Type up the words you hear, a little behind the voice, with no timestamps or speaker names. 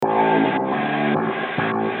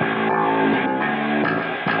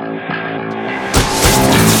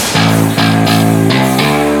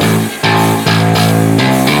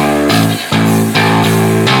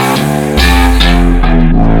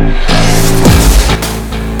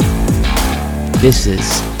This is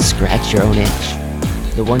Scratch Your Own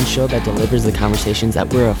Itch, the one show that delivers the conversations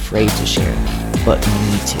that we're afraid to share, but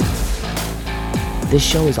need to. This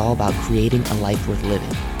show is all about creating a life worth living.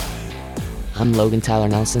 I'm Logan Tyler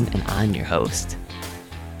Nelson, and I'm your host.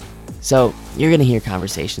 So, you're going to hear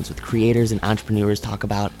conversations with creators and entrepreneurs talk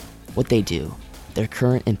about what they do, their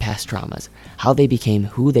current and past traumas, how they became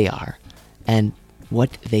who they are, and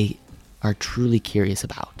what they are truly curious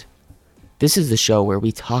about. This is the show where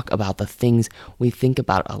we talk about the things we think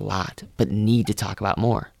about a lot, but need to talk about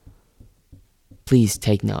more. Please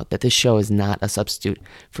take note that this show is not a substitute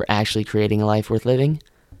for actually creating a life worth living,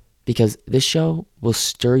 because this show will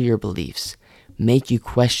stir your beliefs, make you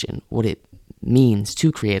question what it means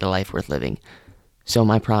to create a life worth living. So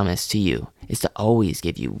my promise to you is to always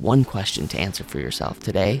give you one question to answer for yourself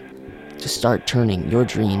today, to start turning your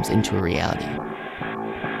dreams into a reality.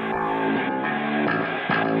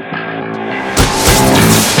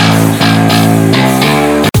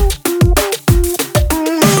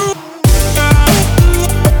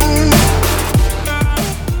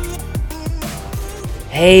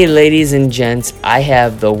 Hey ladies and gents, I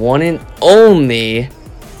have the one and only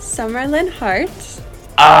Lynn Hart.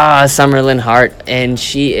 Lynn Hart, and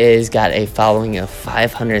she is got a following of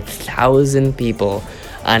 500,000 people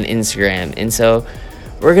on Instagram. And so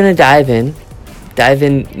we're gonna dive in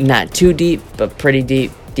not too deep, but pretty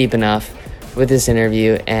deep enough with this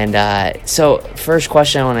interview. And so first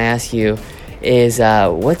question I want to ask you is,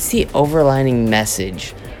 what's the overlining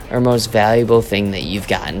message or most valuable thing that you've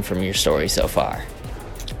gotten from your story so far?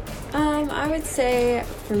 I would say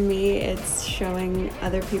for me, it's showing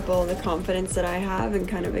other people the confidence that I have and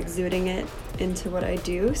kind of exuding it into what I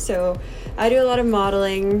do. So I do a lot of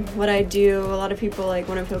modeling. What I do, a lot of people want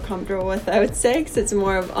to feel comfortable with, I would say, because it's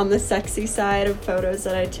more of on the sexy side of photos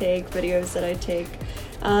that I take, videos that I take.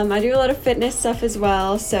 I do a lot of fitness stuff as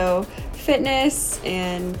well. So fitness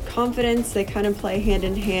and confidence, they kind of play hand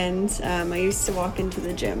in hand. I used to walk into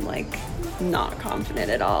the gym not confident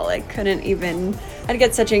at all. I'd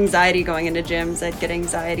get such anxiety going into gyms. I'd get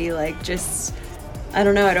anxiety I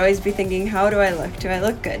don't know, I'd always be thinking, how do I look? Do I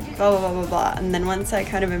look good? Blah, blah, blah, blah, blah. And then once I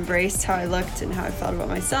kind of embraced how I looked and how I felt about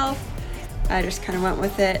myself, I just kind of went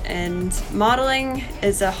with it. And modeling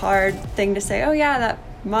is a hard thing to say, oh yeah, that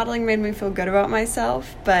modeling made me feel good about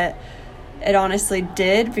myself, but it honestly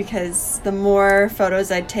did, because the more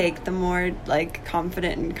photos I'd take, the more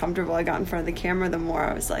confident and comfortable I got in front of the camera, the more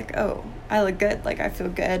I was like, oh, I look good, I feel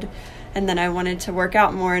good. And then I wanted to work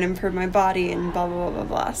out more and improve my body and blah, blah, blah, blah,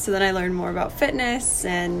 blah. So then I learned more about fitness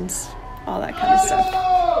and all that kind of stuff.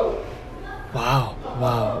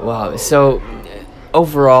 Wow. So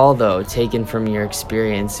overall, though, taken from your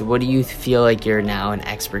experience, what do you feel like you're now an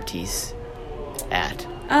expertise at?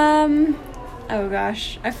 Oh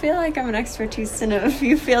gosh, I feel like I'm an expertise in a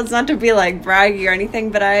few fields, not to be braggy or anything,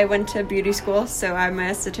 but I went to beauty school, so I'm an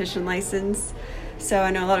esthetician license. So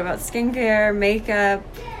I know a lot about skincare, makeup,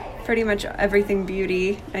 pretty much everything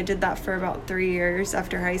beauty. I did that for about 3 years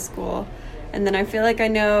after high school. And then I feel like I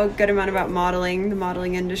know a good amount about modeling, the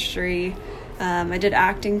modeling industry. I did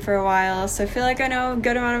acting for a while, so I feel like I know a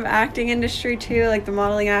good amount of acting industry too, the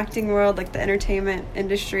modeling acting world, the entertainment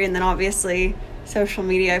industry. And then obviously social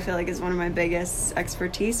media, I feel like, is one of my biggest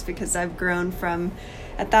expertise, because I've grown from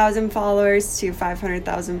 1,000 followers to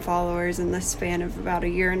 500,000 followers in the span of about a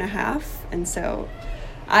year and a half. And so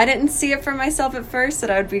I didn't see it for myself at first that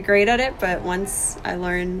I would be great at it, but once I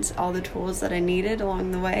learned all the tools that I needed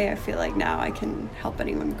along the way, I feel like now I can help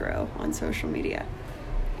anyone grow on social media.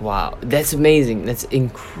 Wow, that's amazing. That's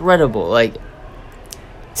incredible.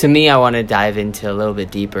 To me, I want to dive into a little bit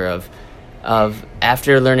deeper of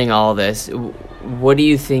after learning all this, what do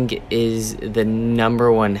you think is the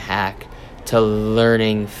number one hack to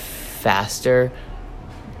learning faster,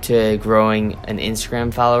 to growing an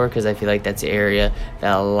Instagram follower? Because I feel like that's the area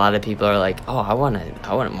that a lot of people are I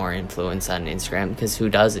want more influence on Instagram, because who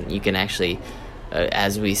doesn't? You can actually,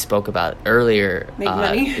 as we spoke about earlier,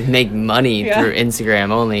 make money Yeah. through Instagram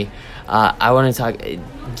only. I want to talk,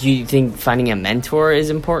 do you think finding a mentor is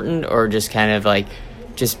important, or just kind of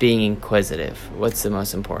just being inquisitive? What's the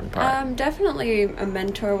most important part? Definitely a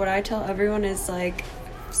mentor. What I tell everyone is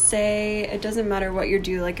say it doesn't matter what you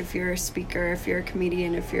do, if you're a speaker, if you're a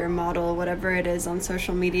comedian, if you're a model, whatever it is on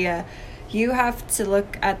social media, you have to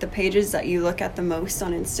look at the pages that you look at the most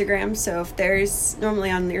on Instagram. So if there's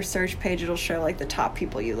normally on your search page, it'll show the top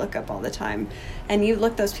people you look up all the time, and you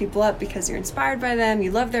look those people up because you're inspired by them,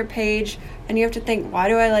 you love their page, and you have to think, why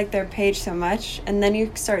do I like their page so much? And then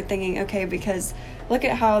you start thinking, okay, because look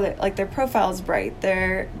at how their profile is bright,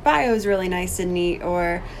 their bio is really nice and neat,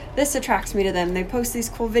 or this attracts me to them, they post these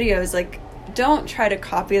cool videos. don't try to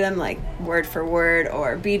copy them like word for word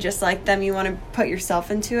or be just like them. You want to put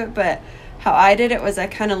yourself into it. But how I did it was I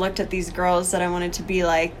kind of looked at these girls that I wanted to be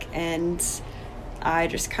like, and I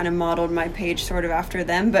just kind of modeled my page sort of after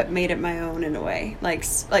them, but made it my own in a way. Like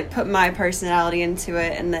put my personality into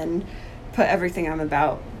it, and then put everything I'm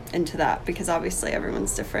about into that, because obviously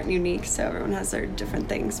everyone's different and unique, so everyone has their different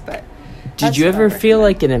things. But did you ever feel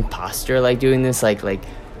like an imposter, like doing this, like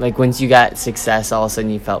once you got success, all of a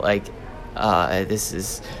sudden you felt like, this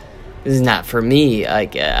is not for me,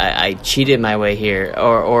 like I cheated my way here,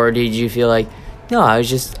 or did you feel like, no,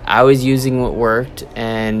 I was using what worked,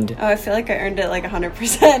 and I feel like I earned it like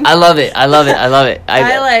 100%. I love it.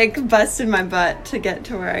 I like busted my butt to get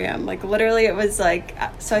to where I am. Like literally it was like,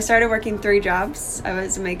 so I started working 3 jobs. I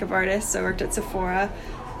was a makeup artist, so I worked at Sephora,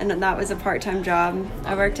 and that was a part-time job.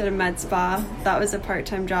 I worked at a med spa, that was a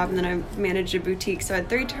part-time job, and then I managed a boutique. So I had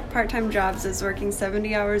 3 part-time jobs. I was working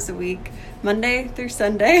 70 hours a week, Monday through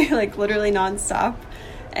Sunday, like literally nonstop,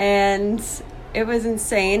 and it was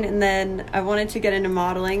insane. And then I wanted to get into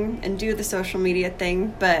modeling and do the social media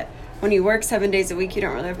thing, but when you work 7 days a week, you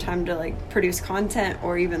don't really have time to like produce content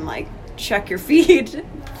or even like check your feed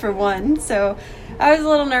for one. So I was a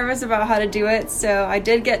little nervous about how to do it. So I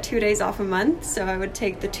did get 2 days off a month. So I would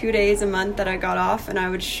take the 2 days a month that I got off, and I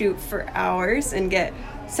would shoot for hours and get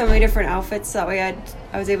so many different outfits. That way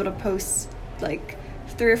I was able to post like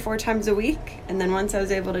 3 or 4 times a week. And then once I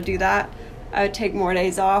was able to do that, I would take more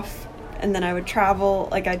days off. And then I would travel,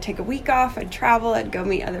 like I'd take a week off, I'd travel, I'd go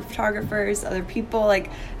meet other photographers, other people.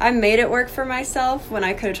 Like I made it work for myself when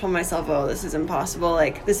I could have told myself, oh, this is impossible.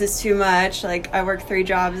 Like this is too much. Like I work 3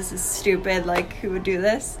 jobs. This is stupid. Like who would do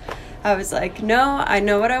this? I was like, no, I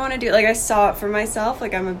know what I want to do. Like I saw it for myself.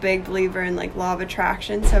 Like I'm a big believer in like law of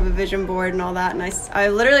attraction. So I have a vision board and all that. And I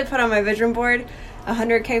literally put on my vision board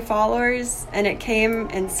 100K followers, and it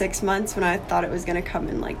came in 6 months when I thought it was going to come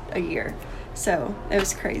in like a year. So it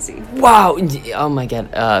was crazy. Wow. Oh my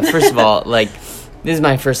God. First of all, like this is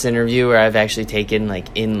my first interview where I've actually taken like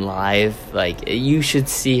in live. Like you should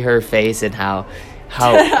see her face and how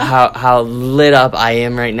lit up I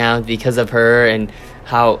am right now because of her, and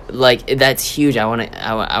how like that's huge. I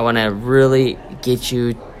want to really get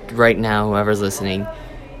you right now, whoever's listening,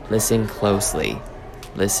 listen closely.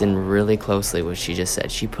 Listen really closely what she just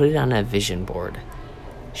said. She put it on a vision board.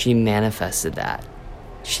 She manifested that.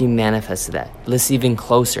 Listen even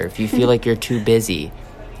closer. If you feel like you're too busy,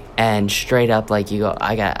 and straight up like you go,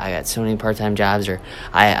 I got so many part-time jobs, or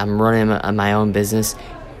I'm running my own business,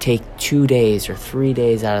 take 2 days or 3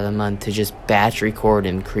 days out of the month to just batch record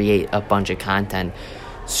and create a bunch of content,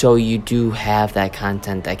 so you do have that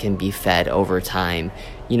content that can be fed over time.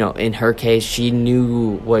 You know, in her case, she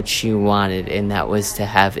knew what she wanted, and that was to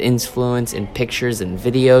have influence in pictures and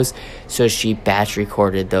videos, so she batch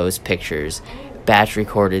recorded those pictures, batch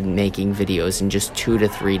recorded making videos in just 2 to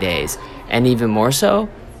 3 days. And even more so,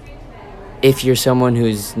 if you're someone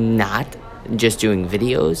who's not just doing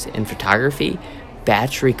videos and photography,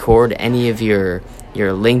 batch record any of your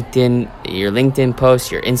LinkedIn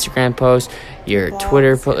posts, your Instagram posts, your blogs,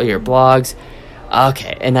 Twitter your blogs.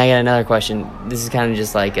 Okay, and I got another question. This is kind of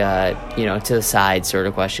just like to the side sort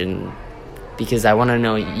of question, because I want to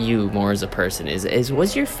know you more as a person.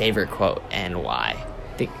 What's your favorite quote and why?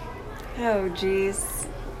 Oh, geez.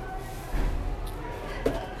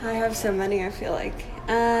 I have so many, I feel like.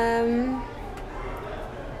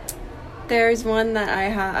 There's one that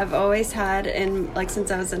I've always had in, like,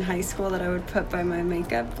 since I was in high school, that I would put by my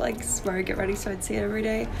makeup, like, where I get ready, so I'd see it every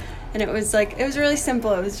day. And it was really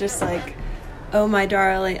simple. It was just like, oh, my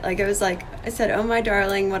darling. Like, it was like, I said, oh, my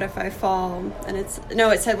darling, what if I fall? And it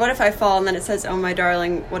said, what if I fall? And then it says, oh, my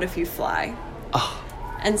darling, what if you fly? Oh.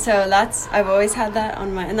 And so I've always had that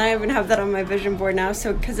and I even have that on my vision board now.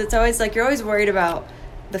 So, because it's always like, you're always worried about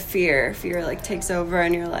the fear like takes over,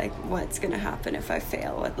 and you're like, what's going to happen if I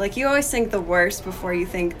fail? Like, you always think the worst before you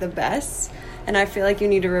think the best. And I feel like you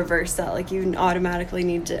need to reverse that. Like, you automatically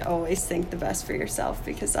need to always think the best for yourself,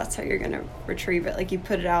 because that's how you're going to retrieve it. Like, you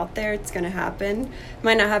put it out there, it's going to happen. It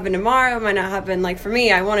might not happen tomorrow. It might not happen. Like, for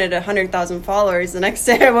me, I wanted 100,000 followers the next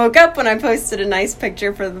day I woke up when I posted a nice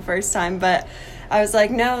picture for the first time. But I was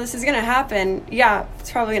like, no, this is going to happen. Yeah,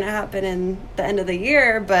 it's probably going to happen in the end of the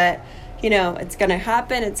year, but, it's going to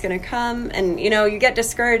happen. It's going to come. And, you get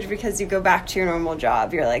discouraged because you go back to your normal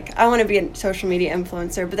job. You're like, I want to be a social media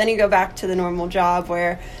influencer. But then you go back to the normal job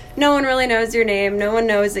where no one really knows your name. No one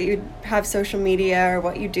knows that you have social media or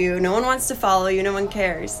what you do. No one wants to follow you. No one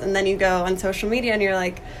cares. And then you go on social media and you're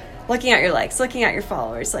like, looking at your likes, looking at your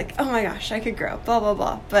followers, like, oh my gosh, I could grow, blah, blah,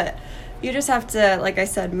 blah. But you just have to, like I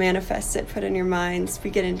said, manifest it, put it in your mind,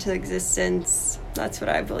 speak it into existence. That's what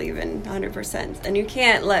I believe in 100%. And you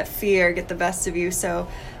can't let fear get the best of you. So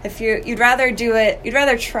if you'd rather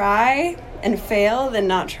try and fail than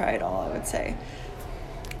not try at all, I would say.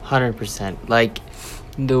 100%. Like,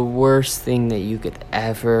 the worst thing that you could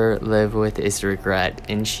ever live with is regret,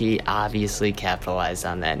 and she obviously capitalized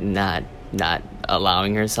on that, not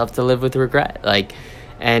allowing herself to live with regret. Like,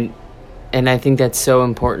 and I think that's so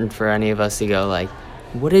important for any of us to go, like,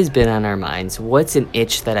 what has been on our minds? What's an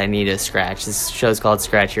itch that I need to scratch? This show's called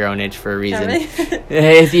Scratch Your Own Itch for a reason.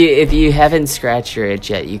 If you haven't scratched your itch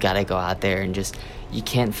yet, you got to go out there and just, you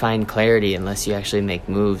can't find clarity unless you actually make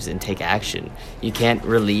moves and take action. You can't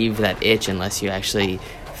relieve that itch unless you actually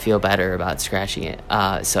feel better about scratching it.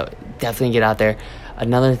 So definitely get out there.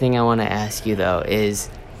 Another thing I want to ask you, though, is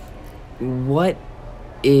what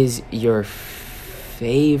is your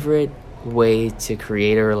favorite way to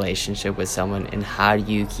create a relationship with someone, and how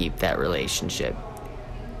do you keep that relationship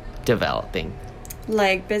developing?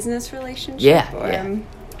 Like business relationship? Yeah.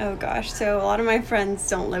 Oh gosh, so a lot of my friends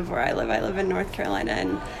don't live where I live. I live in North Carolina,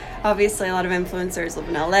 and obviously a lot of influencers live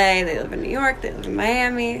in LA, they live in New York, they live in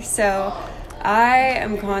Miami. So I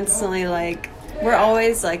am constantly like, we're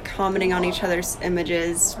always like commenting on each other's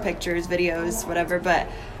images, pictures, videos, whatever. But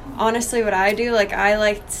honestly, what I do, like, I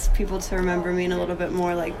like people to remember me in a little bit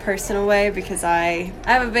more like personal way, because I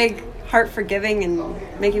have a big heart for giving and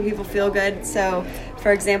making people feel good. So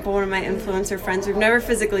for example, one of my influencer friends, we've never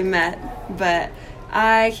physically met, but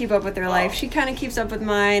I keep up with her life. She kind of keeps up with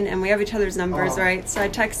mine, and we have each other's numbers, right? So I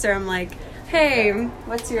text her, I'm like, hey,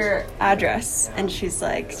 what's your address? And she's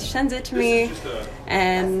like, she sends it to me,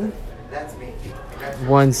 and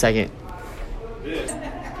 1 second.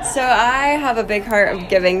 So I have a big heart of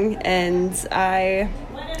giving, and I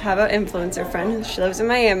have an influencer friend. She lives in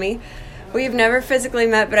Miami. We've never physically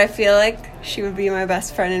met, but I feel like she would be my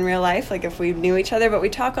best friend in real life, like if we knew each other. But we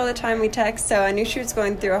talk all the time, we text. So I knew she was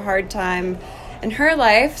going through a hard time in her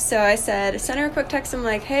life. So I said, send her a quick text. I'm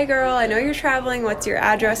like, hey girl, I know you're traveling. What's your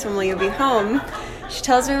address? When will you be home? She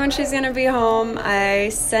tells me when she's going to be home. I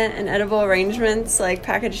sent an edible arrangements, like,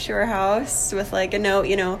 package to her house with like a note,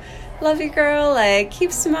 you know, love you girl, like,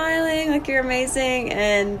 keep smiling, like, you're amazing.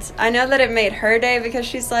 And I know that it made her day, because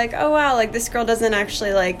she's like, oh wow, like, this girl doesn't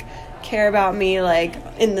actually like care about me like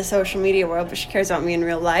in the social media world, but she cares about me in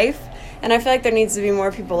real life. And I feel like there needs to be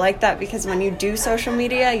more people like that, because when you do social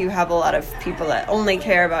media, you have a lot of people that only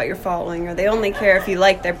care about your following, or they only care if you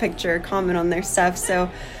like their picture or comment on their stuff.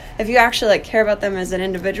 So if you actually like care about them as an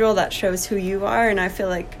individual, that shows who you are. And I feel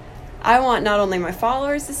like I want not only my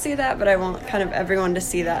followers to see that, but I want kind of everyone to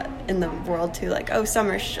see that in the world too. Like, oh,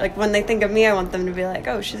 Summer, like, when they think of me, I want them to be like,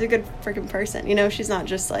 oh, she's a good freaking person. You know, she's not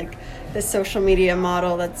just like this social media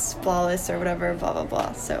model that's flawless or whatever, blah, blah,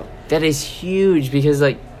 blah. So that is huge, because,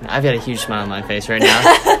 like, I've got a huge smile on my face right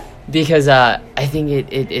now. Because I think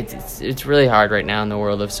it's really hard right now in the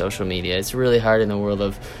world of social media. It's really hard in the world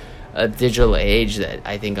of a digital age that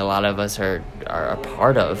I think a lot of us are a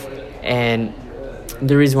part of. And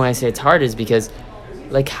the reason why I say it's hard is because,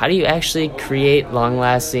 like, how do you actually create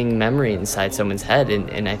long-lasting memory inside someone's head?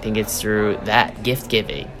 And I think it's through that gift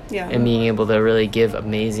giving. Yeah. And being able to really give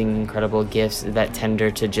amazing, incredible gifts that tender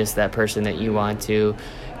to just that person that you want to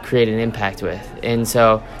create an impact with. And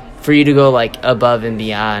so for you to go, like, above and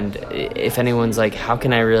beyond, if anyone's like, how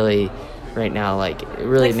can I really right now, like,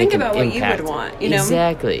 really like, make think an about impact? what you would want, you know?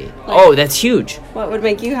 Exactly. Like, oh, that's huge. What would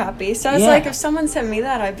make you happy? So I was Yeah. like, if someone sent me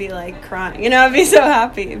that, I'd be like crying, you know, I'd be so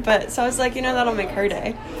happy. But so I was like, you know, that'll make her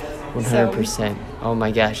day. 100%. Oh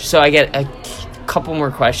my gosh. So I get a couple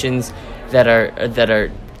more questions that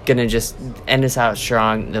are gonna just end us out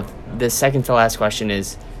strong. The second to last question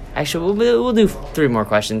is, actually, we'll do 3 more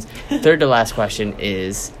questions. Third to last question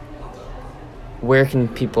is, where can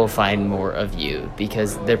people find more of you?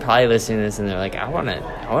 Because they're probably listening to this and they're like, I want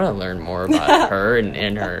to learn more about her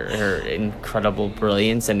and her incredible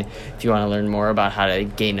brilliance. And if you want to learn more about how to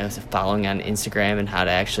gain a following on Instagram and how to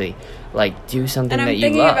actually, like, do something that you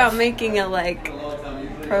love. And I'm thinking about making a, like,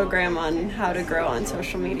 program on how to grow on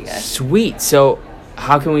social media. Sweet. So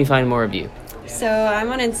how can we find more of you? So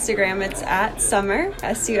I'm on Instagram. It's at Summer,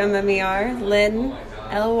 SUMMER, Lynn,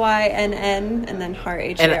 LYNN, and then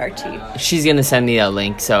Hart, HART. She's going to send me a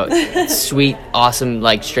link. So sweet, awesome,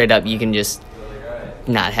 like, straight up, you can just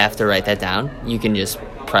not have to write that down. You can just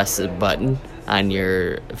press a button on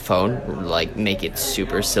your phone, like, make it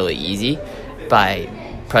super silly easy by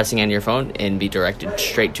pressing on your phone and be directed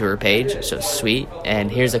straight to her page. So sweet.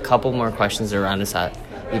 And here's a couple more questions that round us out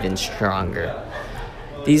even stronger.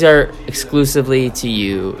 These are exclusively to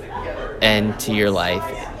you and to your life.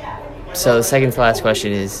 So the second to last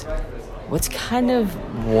question is, what's kind of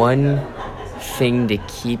one thing to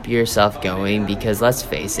keep yourself going? Because let's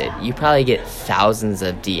face it, you probably get thousands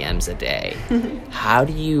of DMs a day. How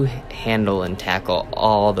do you handle and tackle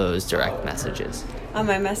all those direct messages? On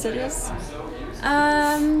my messages?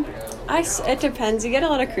 It depends. You get a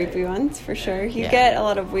lot of creepy ones, for sure. You get a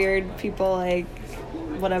lot of weird people, like,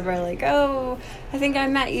 whatever, like, oh, I think I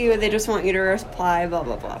met you. They just want you to reply, blah,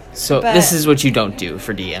 blah, blah. So this is what you don't do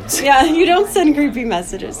for DMs. Yeah, you don't send creepy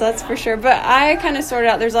messages, that's for sure. But I kind of sort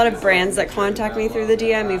out, there's a lot of brands that contact me through the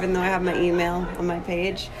DM, even though I have my email on my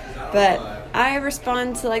page. But I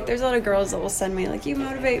respond to, like, there's a lot of girls that will send me, like, you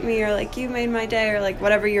motivate me, or, like, you made my day, or, like,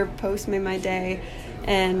 whatever your post made my day.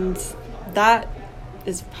 And that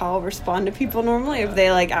is how I'll respond to people normally, if they,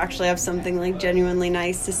 like, actually have something, like, genuinely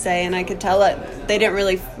nice to say, and I could tell that they didn't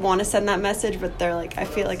really want to send that message, but they're like, I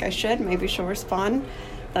feel like I should, maybe she'll respond.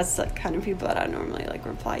 That's the kind of people that I normally, like,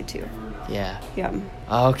 reply to. Yeah.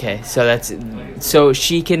 Okay, so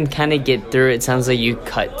she can kind of get through. It sounds like you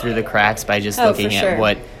cut through the cracks by just looking at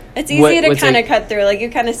what. It's easy to kind of cut through. Like, you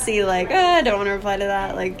kind of see, like, I don't want to reply to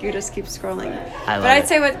that. Like, you just keep scrolling. I'd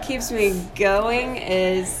say what keeps me going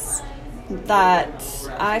is that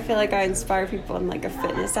I feel like I inspire people in, like, a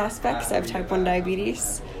fitness aspect, because I have type 1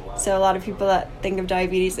 diabetes. So a lot of people that think of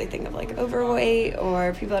diabetes, they think of, like, overweight,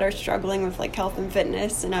 or people that are struggling with, like, health and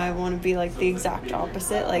fitness, and I want to be, like, the exact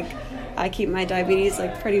opposite. Like, I keep my diabetes,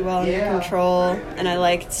 like, pretty well under control, and I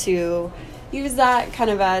like to use that kind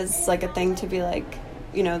of as, like, a thing to be like,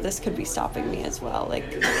 you know, this could be stopping me as well.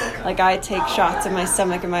 Like I take shots in my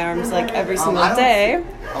stomach and my arms, like, every single day.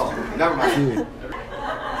 Oh, never mind.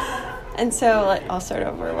 And so, like, I'll start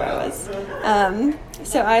over where I was.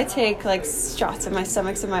 So I take, like, shots in my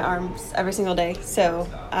stomachs and my arms every single day. So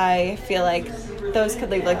I feel like those could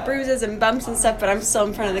leave, like, bruises and bumps and stuff, but I'm still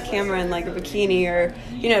in front of the camera in, like, a bikini or,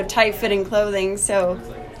 you know, tight-fitting clothing. So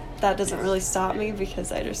that doesn't really stop me,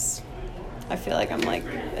 because I feel like I'm, like,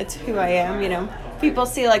 it's who I am, you know. People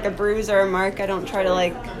see, like, a bruise or a mark. I don't try to,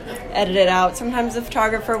 like, edit it out. Sometimes the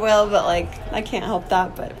photographer will, but, like, I can't help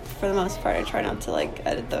that. But for the most part, I try not to, like,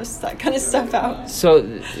 edit that kind of stuff out. So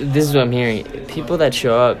this is what I'm hearing. People that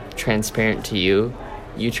show up transparent to you,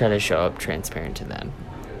 you try to show up transparent to them.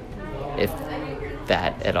 If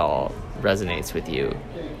that at all resonates with you,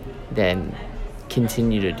 then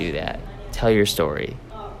continue to do that. Tell your story.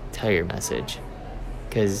 Tell your message.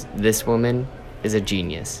 Because this woman is a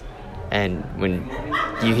genius. And when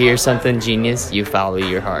you hear something genius, you follow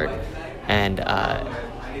your heart. And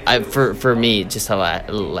for me, just to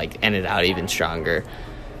like end it out even stronger,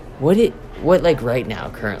 what like right now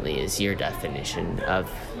currently is your definition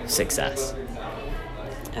of success?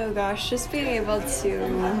 Oh gosh, just being able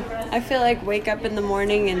to, I feel like, wake up in the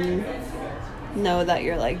morning and know that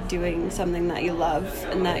you're, like, doing something that you love,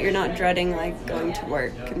 and that you're not dreading, like, going to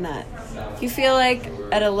work, and that you feel like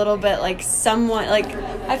at a little bit, like, somewhat, like,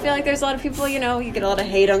 I feel like there's a lot of people, you know, you get a lot of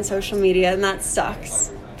hate on social media, and that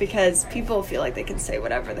sucks, because people feel like they can say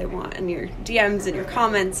whatever they want in your DMs and your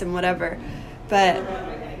comments and whatever. But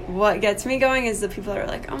what gets me going is the people that are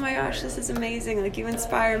like, oh my gosh, this is amazing, like, you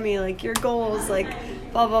inspire me, like, your goals, like,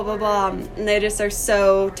 blah, blah, blah, blah, and they just are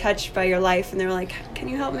so touched by your life, and they're like, can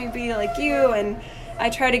you help me be like you? And I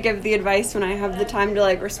try to give the advice when I have the time to,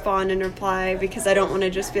 like, respond and reply, because I don't want to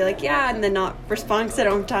just be like, yeah, and then not respond because I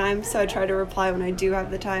don't have time, so I try to reply when I do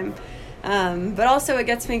have the time. But also what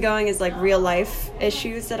gets me going is, like, real life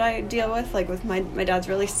issues that I deal with, like, with my dad's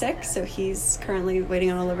really sick, so he's currently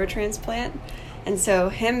waiting on a liver transplant. And so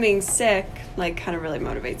him being sick, like, kind of really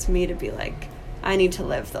motivates me to be like, I need to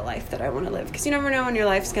live the life that I want to live. Because you never know when your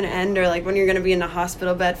life's going to end, or, like, when you're going to be in a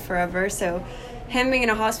hospital bed forever. So him being in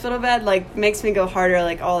a hospital bed, like, makes me go harder,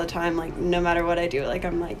 like, all the time, like, no matter what I do. Like,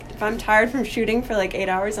 I'm like, if I'm tired from shooting for, like, 8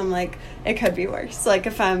 hours, I'm like, it could be worse. Like,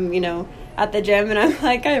 if I'm, you know, at the gym and I'm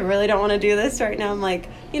like, I really don't want to do this right now, I'm like,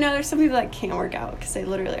 you know, there's some people that can't work out because they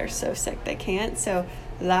literally are so sick they can't. So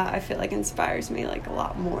that, I feel like, inspires me, like, a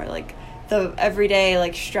lot more. Like, the everyday,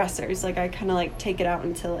 like, stressors, like, I kind of, like, take it out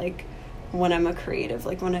into, like, when I'm a creative,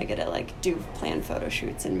 like, when I get to, like, do plan photo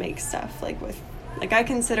shoots and make stuff, like, with, like, I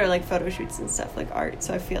consider, like, photo shoots and stuff, like, art.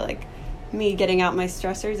 So I feel like me getting out my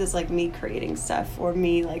stressors is, like, me creating stuff, or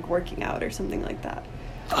me, like, working out or something like that.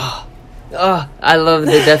 Oh, I love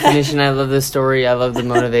the definition. I love the story. I love the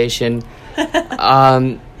motivation.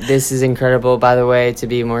 This is incredible, by the way, to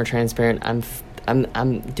be more transparent.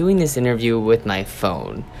 I'm doing this interview with my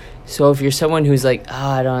phone. So if you're someone who's like,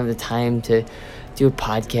 I don't have the time to do a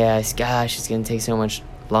podcast, gosh, it's going to take so much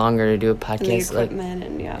longer to do a podcast. And the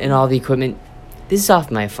equipment, like, and all the equipment. This is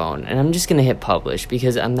off my phone, and I'm just going to hit publish,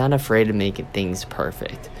 because I'm not afraid of making things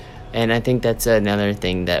perfect. And I think that's another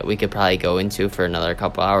thing that we could probably go into for another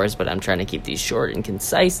couple hours, but I'm trying to keep these short and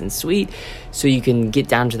concise and sweet so you can get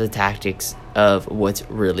down to the tactics of what's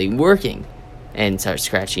really working and start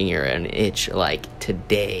scratching your own itch like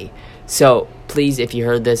today. So please, if you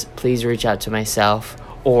heard this, please reach out to myself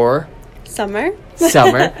or Summer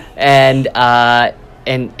and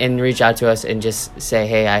reach out to us and just say,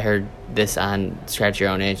 hey, I heard this on Scratch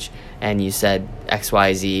Your Own Itch and you said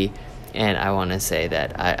XYZ. And I want to say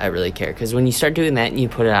that I really care. Because when you start doing that and you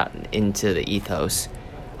put it out into the ethos,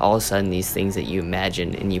 all of a sudden these things that you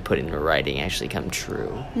imagine and you put into writing actually come true.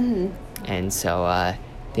 Mm-hmm. And so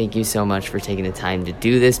thank you so much for taking the time to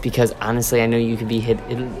do this. Because honestly, I know you could be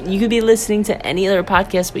listening to any other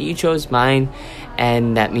podcast, but you chose mine.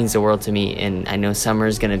 And that means the world to me. And I know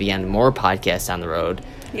Summer's going to be on more podcasts down the road.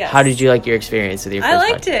 Yes. How did you like your experience with your first I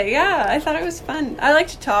liked it, yeah. I thought it was fun. I like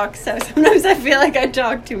to talk, so sometimes I feel like I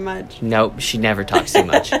talk too much. Nope, she never talks too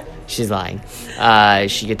much. She's lying.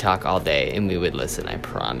 She could talk all day, and we would listen, I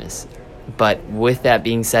promise. But with that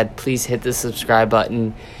being said, please hit the subscribe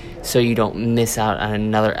button so you don't miss out on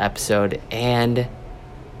another episode. And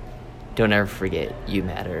don't ever forget, you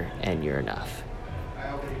matter and you're enough.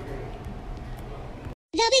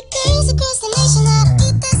 There'll be girls across the nation that'll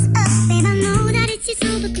eat this up. Babe, I know that it's your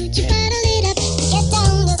soul, but could you bottle it up? Get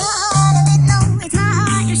down to the heart of it, no, it's my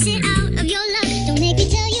heart. Your shit out of your luck. Don't make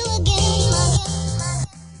me tell you again.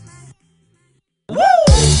 Woo!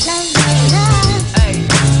 Love, love, love. Hey.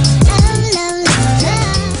 Love, love, love,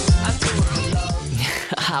 love.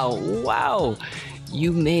 Oh, wow.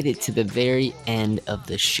 You made it to the very end of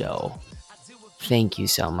the show. Thank you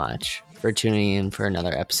so much for tuning in for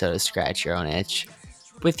another episode of Scratch Your Own Itch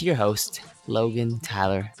with your host, Logan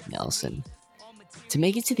Tyler Nelson. To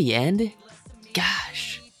make it to the end?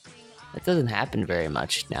 Gosh, that doesn't happen very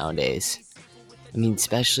much nowadays. I mean,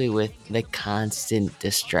 especially with the constant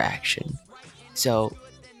distraction. So,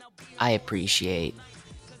 I appreciate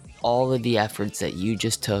all of the efforts that you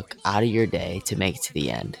just took out of your day to make it to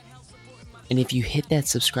the end. And if you hit that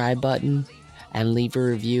subscribe button and leave a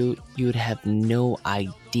review, you would have no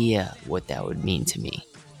idea what that would mean to me.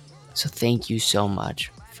 So thank you so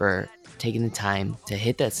much for taking the time to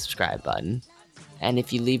hit that subscribe button. And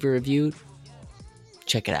if you leave a review,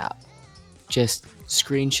 check it out. Just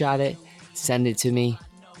screenshot it, send it to me,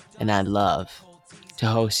 and I'd love to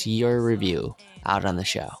host your review out on the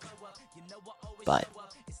show. But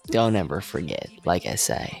don't ever forget, like I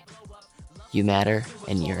say, you matter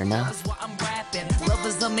and you're enough. Love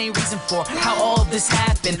is the main reason for how all this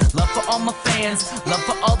happened. Love for all my fans, love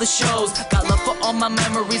for all the shows. Got love for all my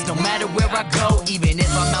memories, no matter where I go. Even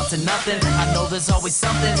if I'm out to nothing, I know there's always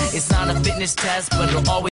something. It's not a fitness test, but it'll always